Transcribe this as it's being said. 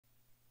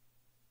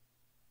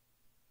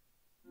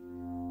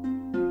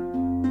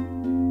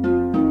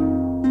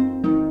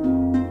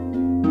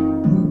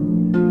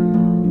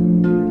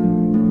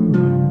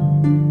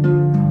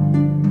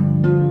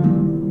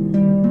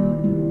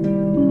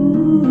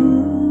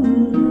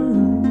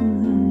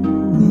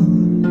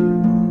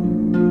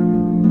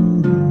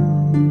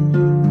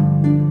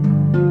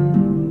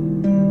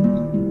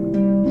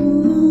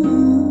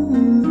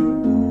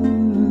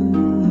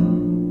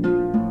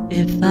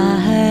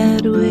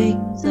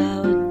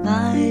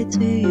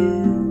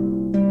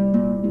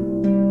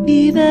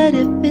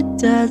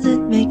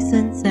doesn't make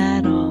sense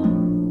at all.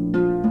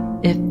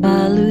 If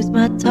I lose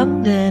my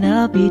tongue, then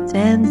I'll be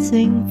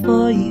dancing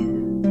for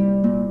you,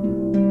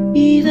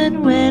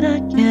 even when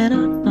I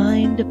cannot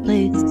find a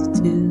place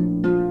to do.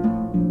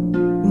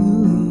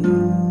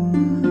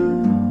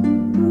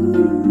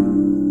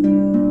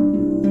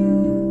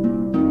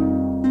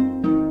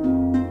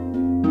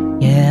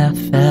 Yeah, I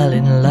fell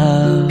in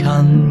love.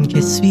 Come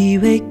kiss me,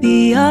 wake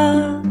me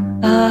up.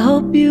 I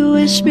hope you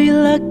wish me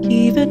luck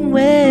even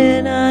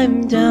when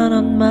I'm down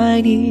on my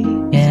knees.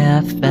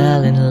 Yeah, I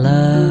fell in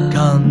love.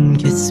 Come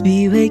kiss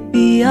me, wake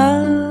me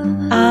up.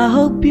 I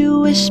hope you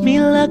wish me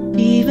luck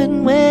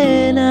even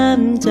when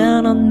I'm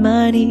down on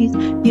my knees.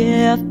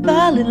 Yeah, I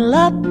fell in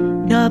love.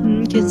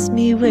 Come kiss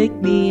me, wake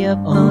me up.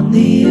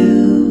 Only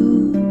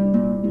you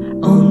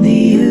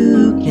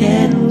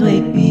can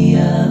wake me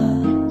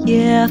up.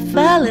 Yeah, I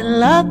fell in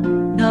love.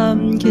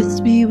 Come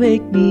kiss me,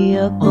 wake me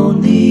up.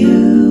 Only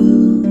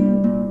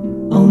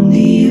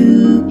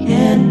you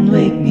can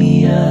wake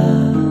me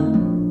up.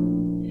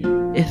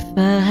 If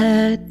I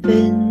had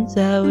fins,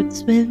 I would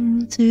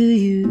swim to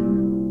you,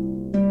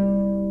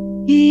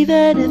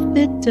 even if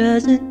it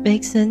doesn't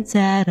make sense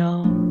at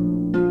all.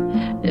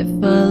 If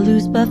I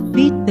lose my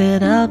feet,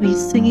 then I'll be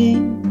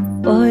singing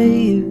for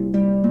you,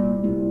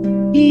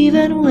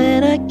 even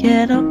when I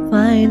cannot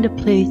find a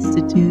place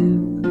to do.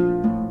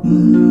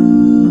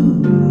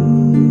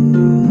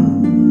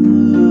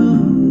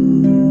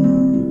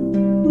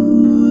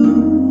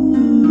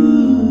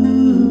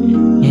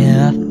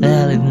 Yeah, I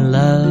fell in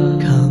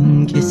love.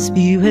 Come kiss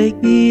me,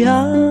 wake me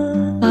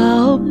up. I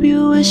hope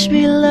you wish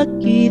me luck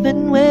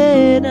even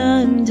when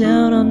I'm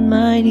down on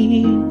my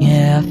knees.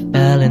 Yeah, I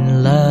fell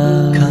in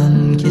love.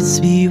 Come kiss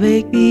me,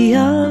 wake me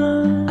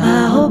up.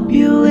 I hope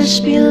you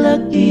wish me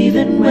luck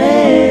even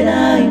when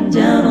I'm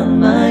down on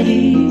my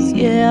knees.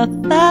 Yeah,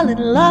 I fell in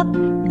love.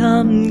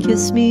 Come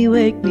kiss me,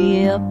 wake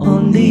me up.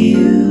 Only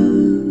you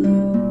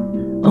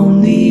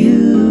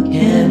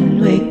can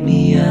wake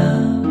me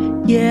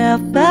up. Yeah,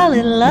 I fell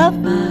in love.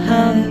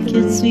 Come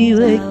kiss me,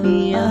 wake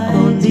me up.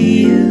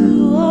 Only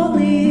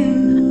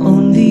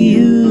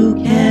you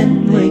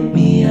can wake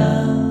me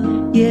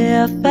up.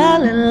 Yeah, I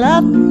fell in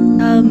love.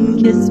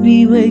 Come kiss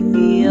me, wake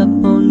me up.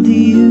 Only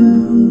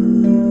you